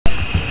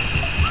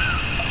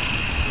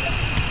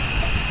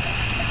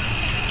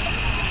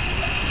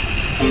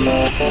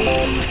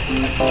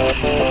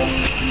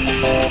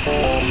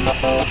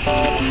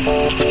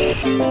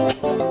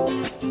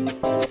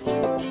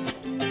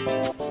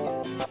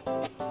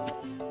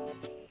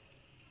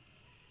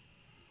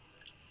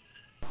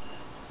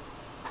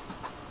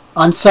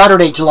On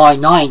Saturday, July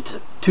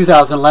 9th,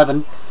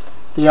 2011,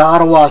 the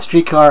Ottawa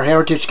Streetcar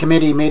Heritage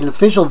Committee made an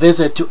official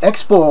visit to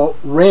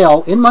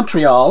Exporail in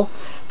Montreal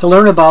to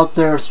learn about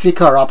their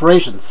streetcar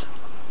operations.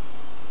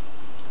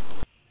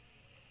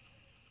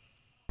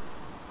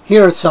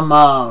 Here are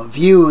some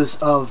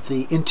views of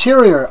the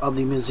interior of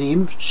the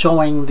museum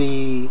showing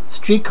the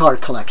streetcar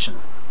collection.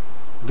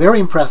 Very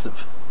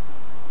impressive.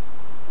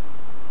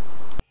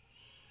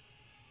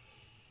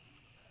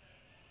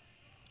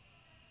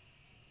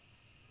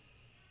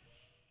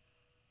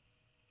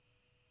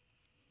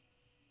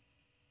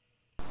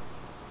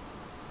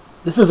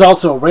 This is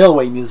also a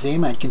railway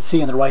museum, and you can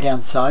see on the right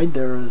hand side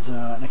there is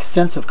an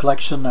extensive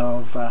collection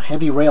of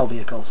heavy rail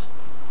vehicles.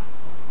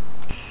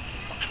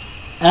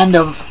 And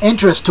of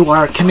interest to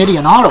our committee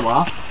in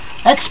Ottawa,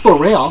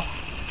 Exporail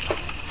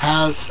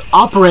has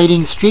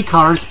operating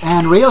streetcars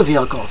and rail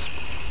vehicles.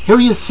 Here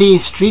you see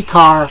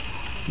streetcar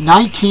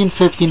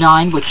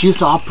 1959, which used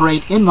to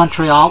operate in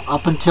Montreal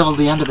up until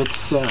the end of its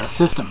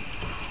system.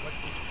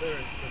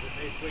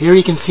 Here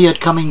you can see it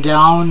coming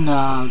down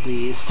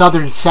the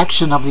southern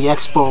section of the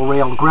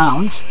Exporail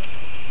grounds.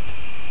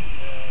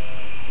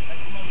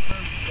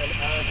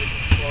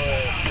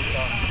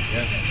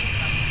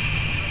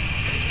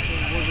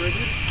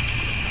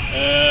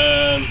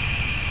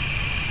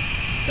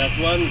 That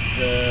one's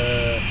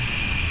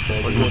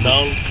would go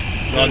down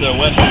rather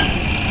west.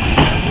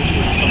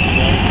 Something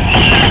else.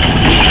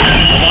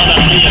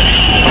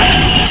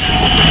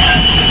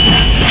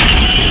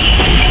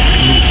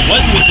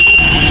 What would you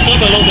still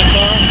below the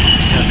car?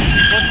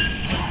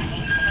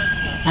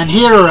 And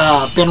here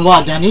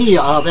Benoit Denis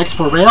of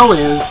Exporail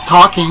is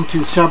talking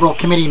to several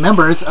committee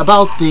members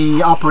about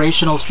the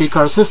operational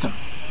streetcar system.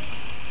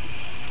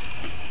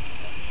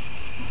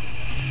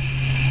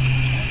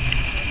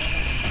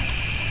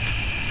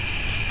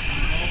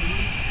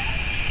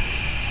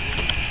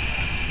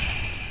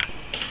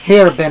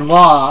 Here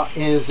Benoit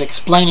is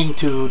explaining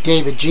to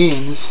David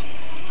Jeans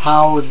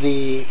how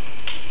the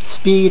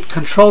speed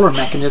controller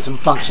mechanism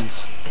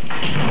functions.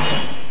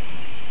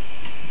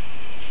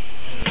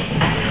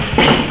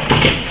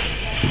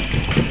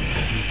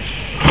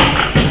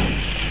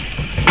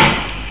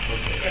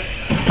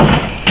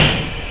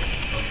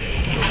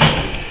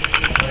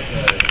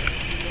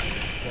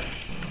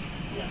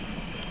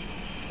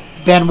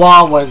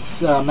 Benoit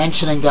was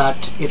mentioning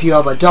that if you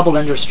have a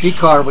double-ender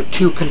streetcar with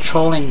two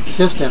controlling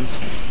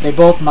systems, they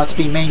both must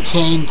be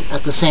maintained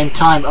at the same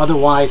time,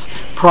 otherwise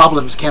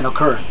problems can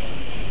occur.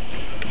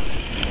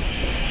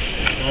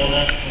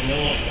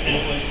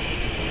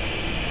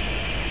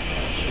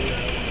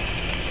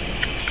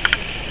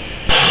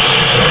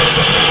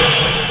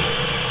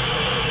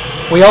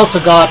 We also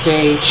got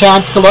a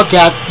chance to look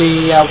at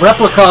the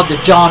replica of the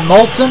John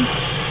Molson,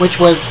 which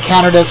was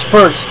Canada's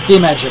first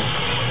steam engine.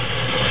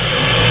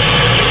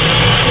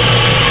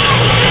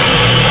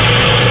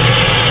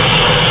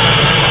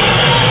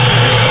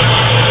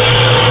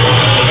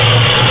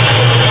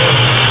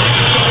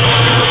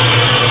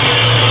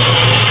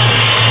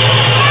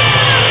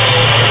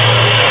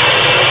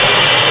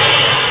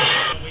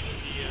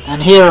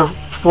 And here,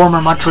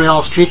 former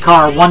Montreal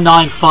streetcar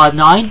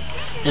 1959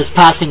 is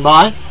passing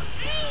by,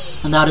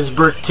 and that is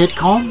Bert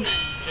Titcomb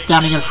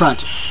standing in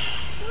front.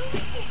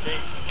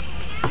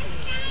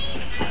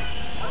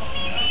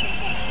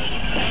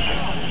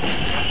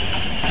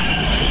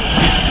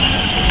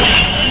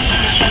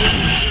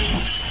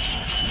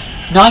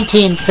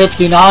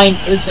 (1959)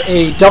 is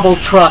a double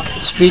truck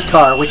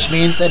streetcar, which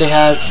means that it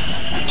has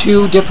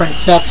two different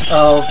sets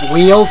of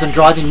wheels and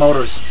driving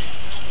motors.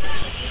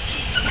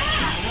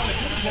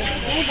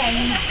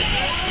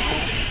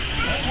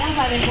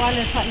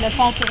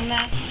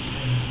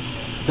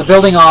 The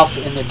building off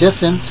in the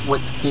distance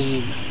with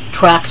the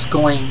tracks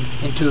going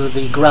into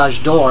the garage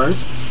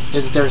doors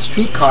is their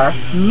streetcar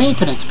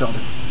maintenance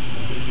building.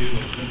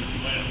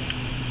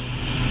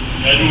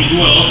 Did we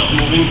do a lot of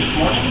moving this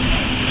morning?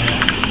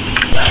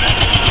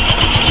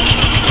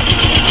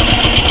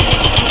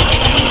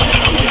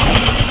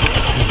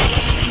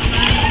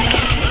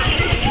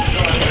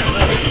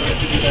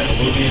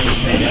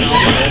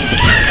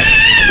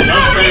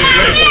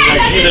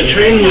 The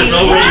train was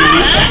already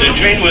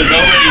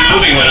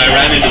moving when I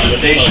ran into the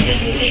station,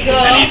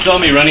 and he saw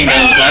me running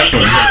down the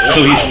platform,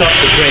 so he stopped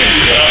the train.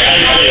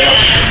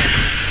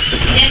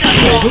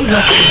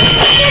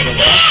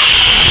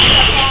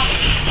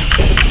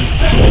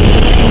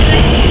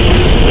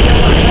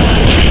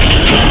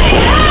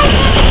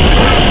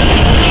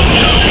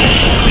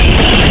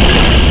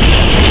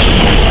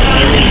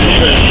 I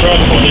receive a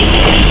truck on the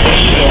TTC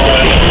or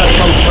a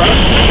platform truck.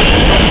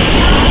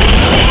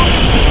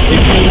 If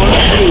you want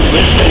to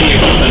lift any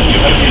equipment, you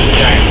have to use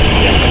jacks.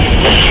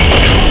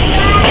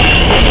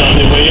 It's on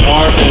the way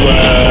R to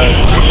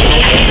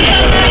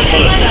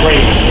sort of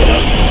frame, you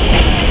know.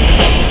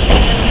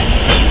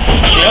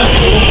 She has to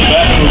go to the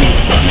bathroom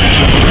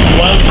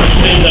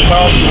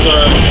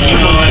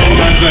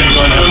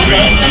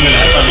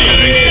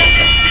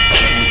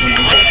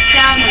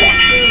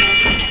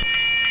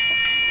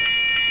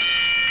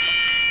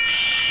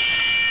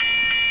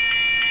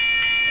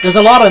There's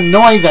a lot of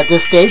noise at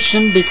this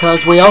station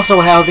because we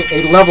also have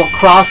a level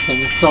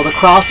crossing, so the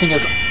crossing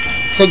is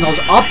signals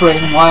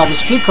operating while the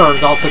streetcar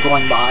is also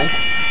going by.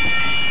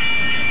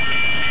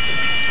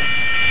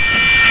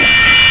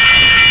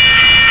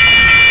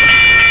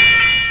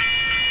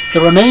 The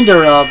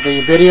remainder of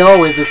the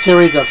video is a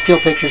series of still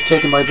pictures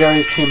taken by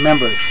various team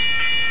members.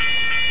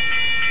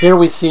 Here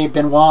we see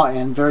Benoit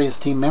and various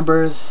team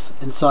members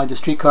inside the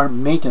streetcar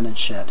maintenance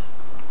shed.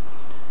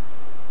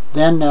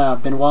 Then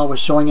Benoit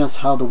was showing us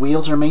how the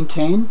wheels are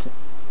maintained.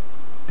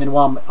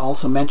 Benoit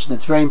also mentioned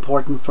it's very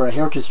important for a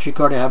heritage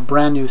streetcar to have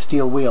brand new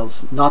steel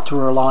wheels, not to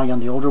rely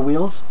on the older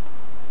wheels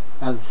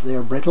as they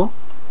are brittle.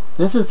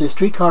 This is the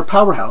streetcar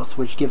powerhouse,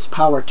 which gives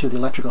power to the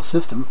electrical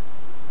system.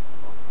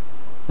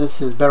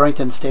 This is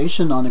Barrington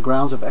Station on the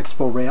grounds of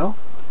Exporail.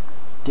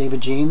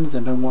 David Jeans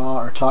and Benoit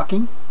are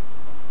talking.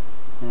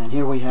 And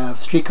here we have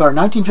streetcar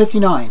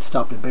 1959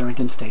 stopped at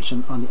Barrington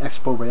Station on the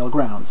Exporail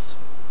grounds.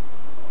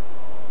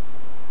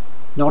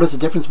 Notice the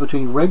difference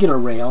between regular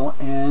rail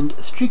and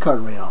streetcar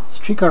rail.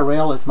 Streetcar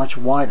rail is much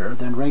wider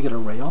than regular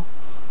rail.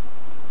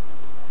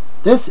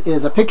 This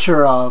is a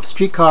picture of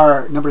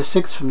streetcar number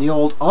 6 from the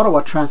old Ottawa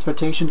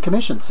Transportation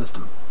Commission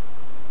system.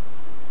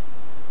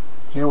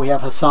 Here we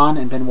have Hassan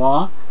and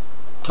Benoit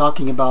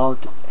talking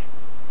about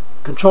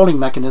controlling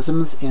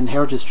mechanisms in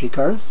heritage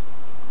streetcars.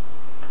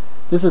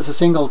 This is a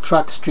single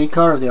truck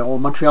streetcar of the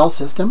old Montreal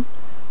system.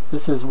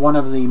 This is one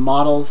of the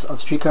models of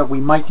streetcar we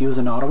might use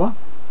in Ottawa.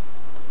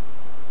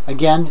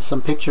 Again,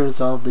 some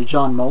pictures of the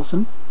John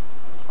Molson,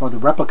 or the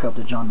replica of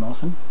the John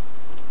Molson.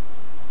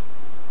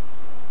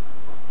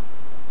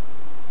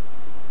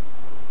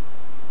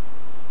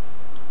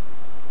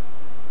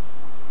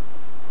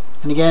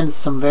 And again,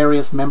 some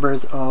various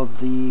members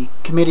of the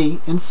committee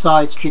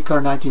inside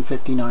Streetcar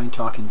 1959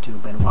 talking to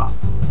Benoit.